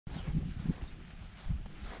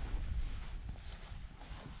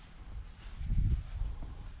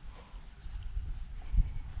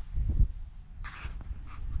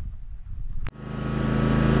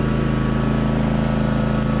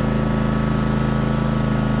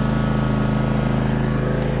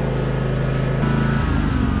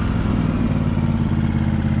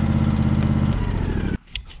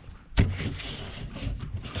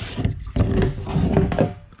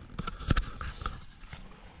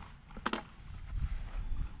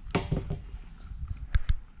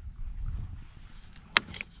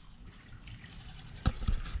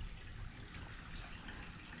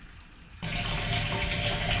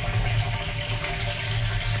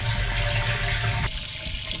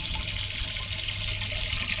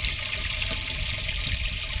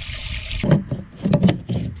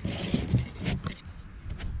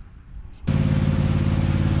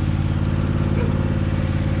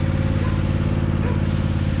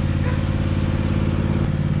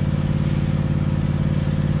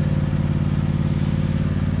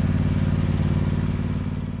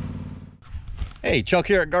Hey, Chuck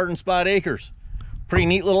here at Garden Spot Acres. Pretty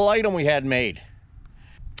neat little item we had made.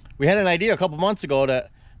 We had an idea a couple months ago to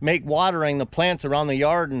make watering the plants around the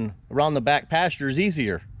yard and around the back pastures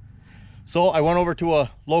easier. So I went over to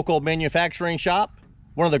a local manufacturing shop.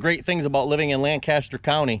 One of the great things about living in Lancaster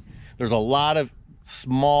County, there's a lot of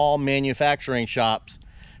small manufacturing shops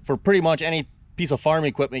for pretty much any piece of farm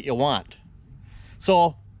equipment you want.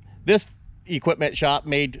 So this equipment shop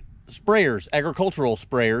made sprayers, agricultural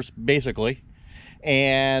sprayers, basically.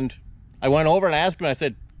 And I went over and asked him, I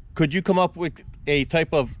said, could you come up with a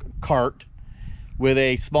type of cart with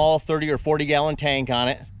a small 30 or 40 gallon tank on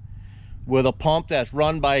it with a pump that's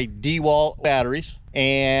run by Dewalt batteries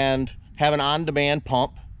and have an on-demand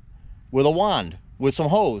pump with a wand with some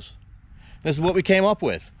hose. This is what we came up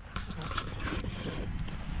with.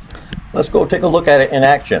 Let's go take a look at it in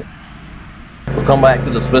action. We'll come back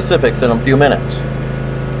to the specifics in a few minutes.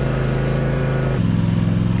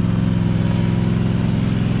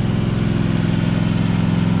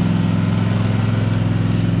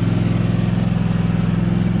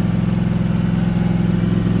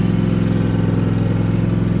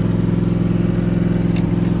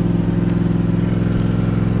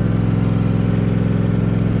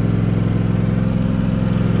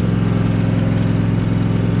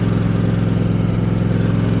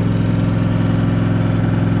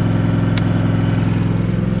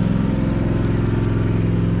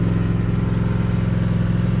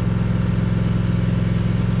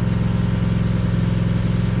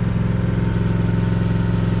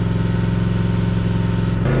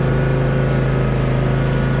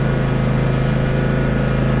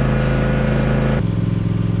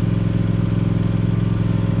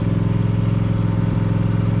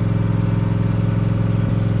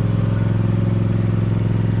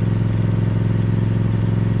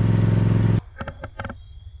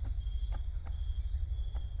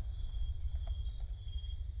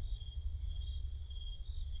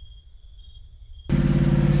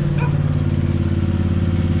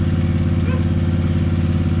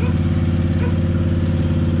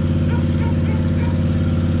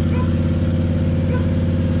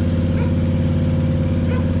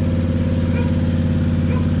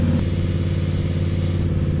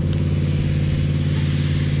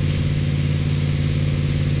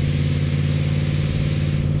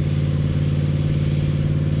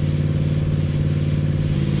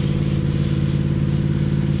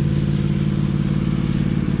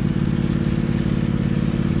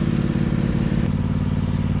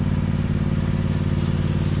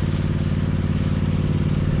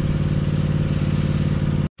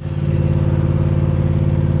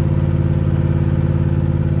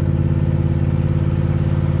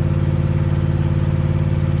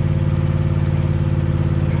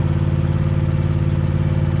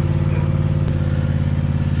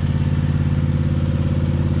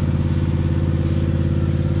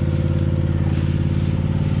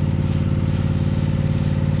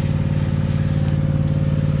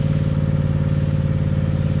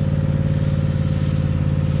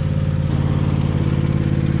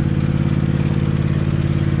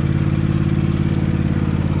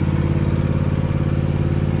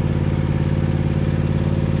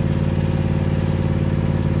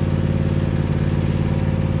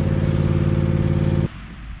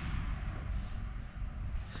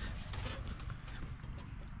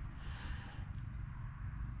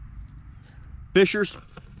 Fisher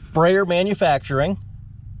Sprayer Manufacturing.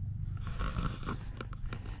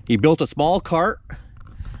 He built a small cart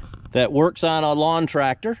that works on a lawn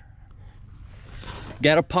tractor.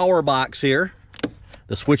 Got a power box here.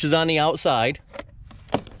 The switch is on the outside.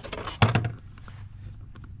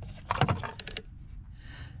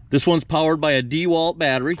 This one's powered by a Dewalt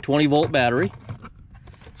battery, 20-volt battery.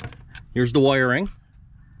 Here's the wiring.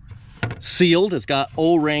 Sealed. It's got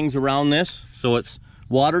O-rings around this, so it's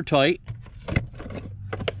watertight.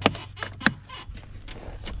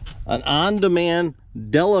 An on-demand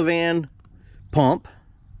Delavan pump.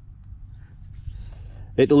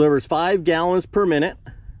 It delivers 5 gallons per minute.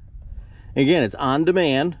 Again, it's on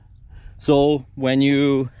demand, so when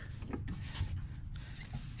you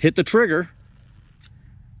hit the trigger,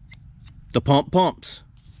 the pump pumps.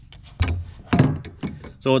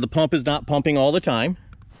 So the pump is not pumping all the time.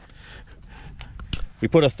 We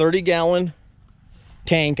put a 30-gallon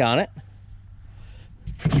tank on it.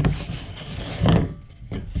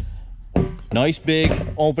 Nice big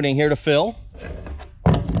opening here to fill.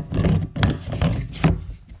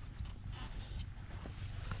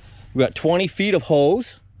 We've got 20 feet of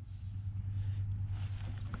hose.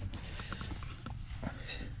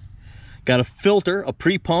 Got a filter, a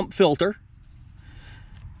pre-pump filter.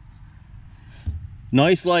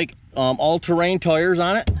 Nice like all-terrain tires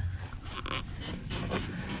on it.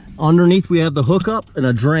 Underneath we have the hookup and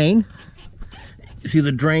a drain. You see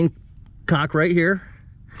the drain cock right here.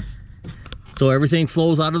 So everything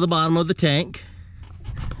flows out of the bottom of the tank.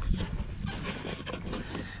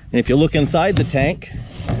 And if you look inside the tank,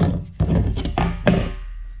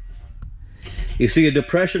 you see a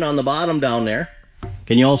depression on the bottom down there.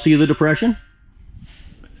 Can you all see the depression?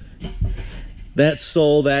 That's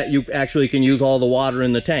so that you actually can use all the water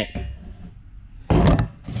in the tank.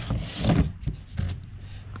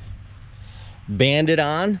 Banded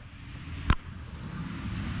on.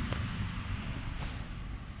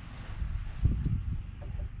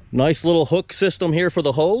 Nice little hook system here for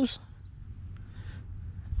the hose.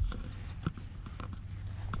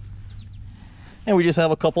 And we just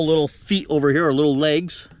have a couple little feet over here, or little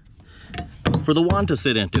legs, for the wand to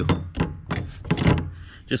sit into.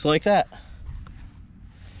 Just like that.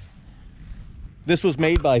 This was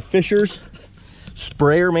made by Fisher's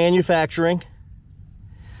Sprayer Manufacturing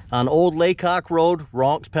on Old Laycock Road,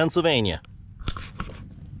 Ronks, Pennsylvania.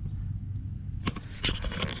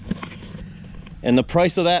 And the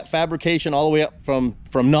price of that fabrication, all the way up from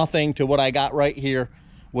nothing to what I got right here,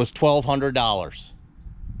 was $1,200.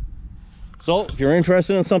 So if you're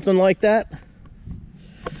interested in something like that,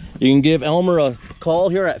 you can give Elmer a call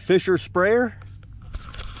here at Fisher Sprayer.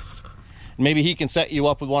 Maybe he can set you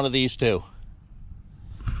up with one of these too.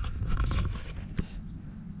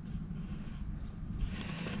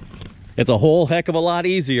 It's a whole heck of a lot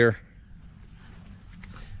easier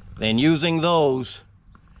than using those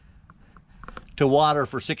to water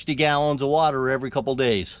for 60 gallons of water every couple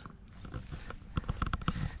days.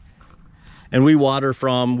 And we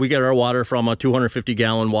get our water from a 250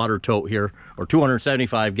 gallon water tote here, or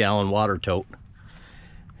 275 gallon water tote.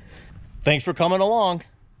 Thanks for coming along.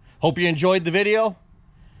 Hope you enjoyed the video.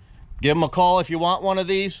 Give them a call if you want one of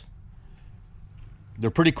these.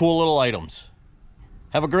 They're pretty cool little items.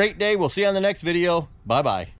 Have a great day. We'll see you on the next video. Bye-bye.